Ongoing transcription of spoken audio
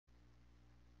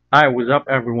Hi, what's up,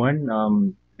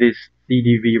 everyone? This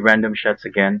CDV Random Shots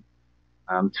again.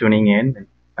 Tuning in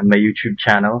on my YouTube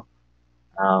channel.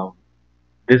 Um,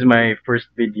 this is my first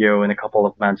video in a couple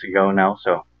of months ago now.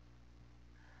 So,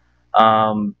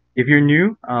 if you're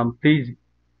new, please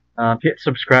hit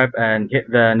subscribe and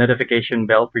hit the notification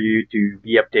bell for you to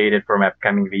be updated from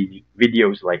upcoming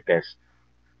videos like this.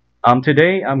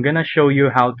 Today, I'm gonna show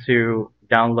you how to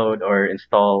download or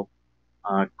install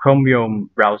Chromium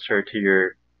browser to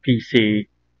your PC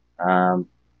um,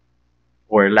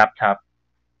 or laptop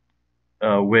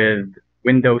with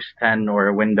Windows 10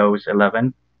 or Windows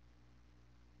 11.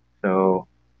 So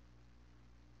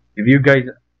if you guys,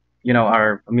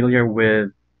 are familiar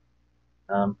with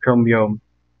Chromium,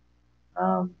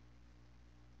 um,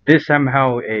 this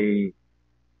somehow a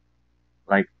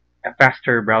like a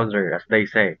faster browser, as they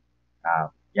say.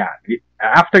 Yeah,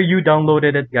 after you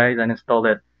downloaded it, guys, and installed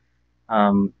it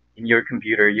in your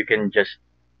computer, you can just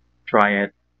try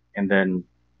it, and then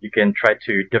you can try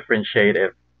to differentiate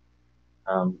if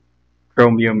um,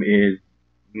 Chromium is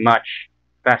much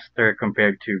faster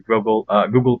compared to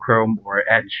Google Chrome or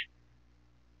Edge.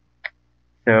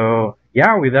 So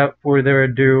yeah, without further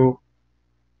ado,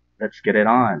 let's get it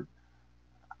on.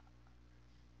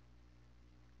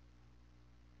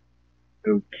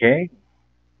 Okay.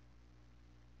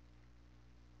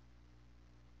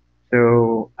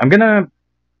 So I'm gonna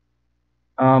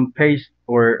paste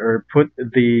or put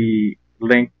the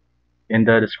link in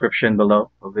the description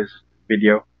below of this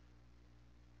video.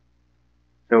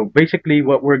 So basically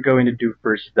what we're going to do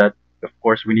first is that of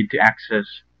course we need to access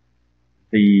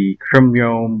the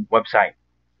Chromium website.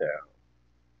 So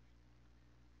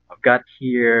I've got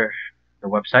here the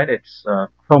website. It's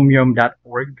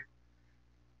chromium.org.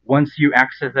 Once you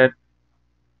access it,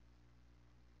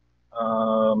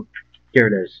 um, here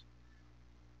it is,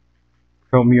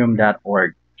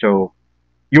 chromium.org. So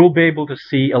you'll be able to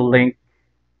see a link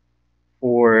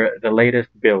for the latest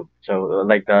build. So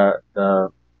like the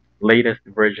latest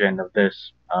version of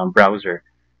this browser.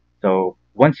 So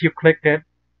once you click it,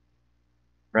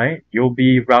 right, you'll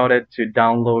be routed to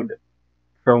download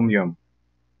Chromium.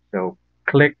 So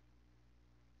click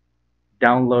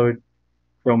download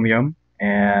Chromium,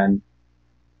 and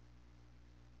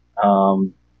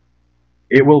um,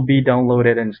 it will be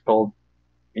downloaded and installed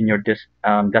in your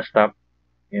desktop,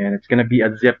 and it's gonna be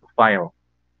a zip file.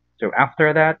 So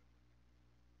after that,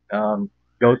 um,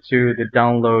 go to the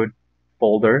download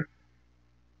folder.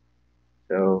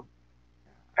 So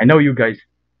I know you guys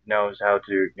knows how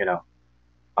to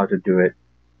how to do it,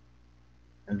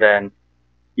 and then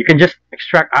you can just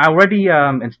extract. I already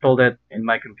installed it in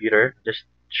my computer. Just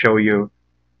show you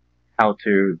how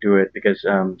to do it because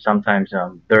sometimes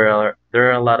there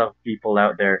are a lot of people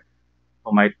out there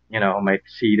who might might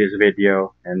see this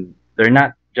video, and they're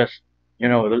not just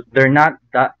they're not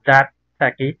that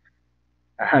techy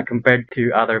compared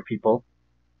to other people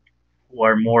who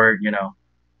are more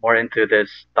more into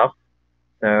this stuff.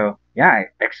 So yeah,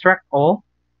 extract all,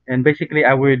 and basically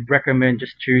I would recommend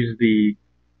just choose the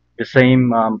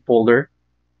same folder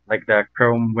like the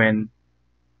Chrome Win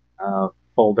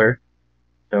folder.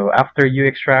 So after you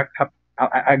extract,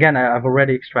 again I've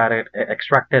already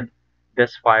extracted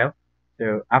this file.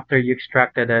 So after you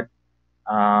extracted it,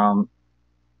 um,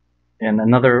 in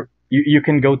another you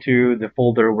can go to the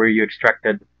folder where you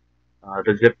extracted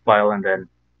the zip file and then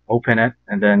open it,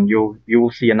 and then you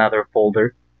will see another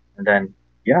folder, and then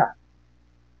yeah,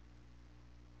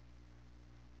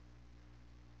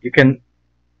 you can,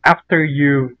 after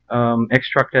you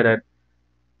extracted it,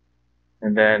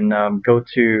 and then go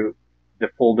to the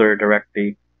folder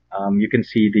directly, you can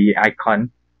see the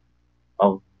icon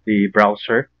of the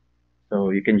browser.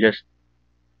 So you can just,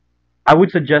 I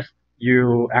would suggest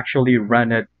you actually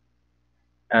run it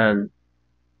as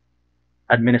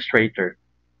administrator.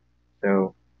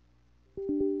 So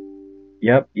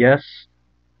yep, yes,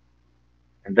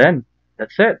 and then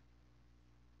that's it.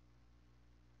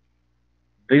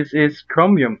 This is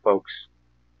Chromium, folks.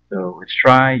 So let's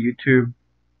try YouTube.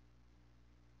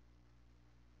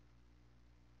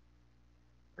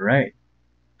 All right.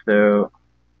 So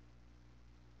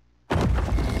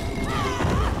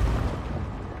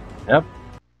yep,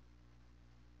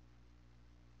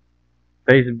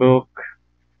 Facebook.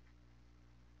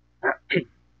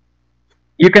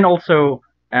 You can also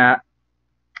uh,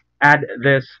 add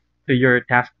this to your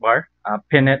taskbar,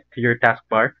 pin it to your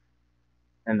taskbar,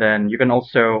 and then you can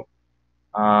also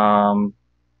um,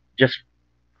 just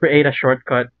create a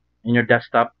shortcut in your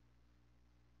desktop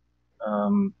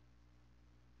um,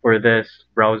 for this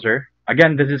browser.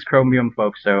 Again, this is Chromium,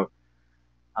 folks. So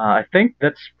I think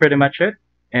that's pretty much it.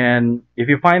 And if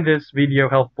you find this video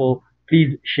helpful,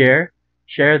 please share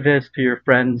this to your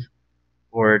friends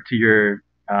or to your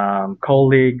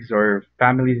colleagues or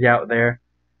families out there.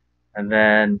 And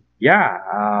then, yeah,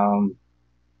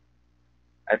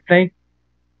 I think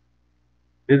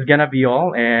this is gonna be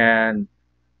all. And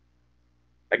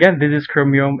again, this is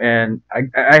Chromium, and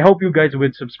I hope you guys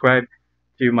would subscribe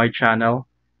to my channel.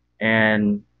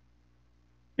 And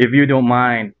if you don't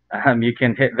mind, you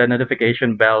can hit the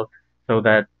notification bell so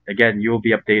that again you will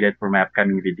be updated for my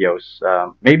upcoming videos.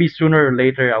 Maybe sooner or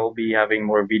later I will be having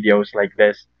more videos like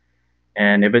this,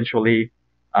 and eventually,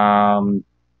 um,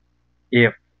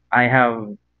 if I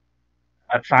have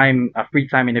a free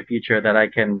time in the future that I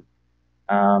can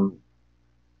um,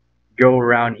 go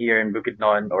around here in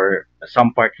Bukidnon or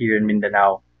some part here in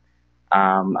Mindanao,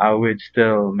 I would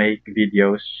still make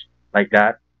videos like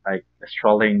that, like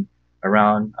strolling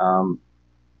around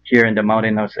here in the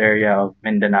mountainous area of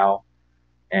Mindanao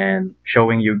and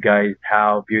showing you guys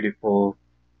how beautiful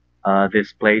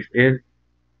this place is.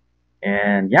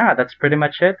 And yeah, that's pretty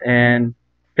much it. And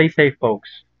stay safe, folks.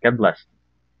 God bless.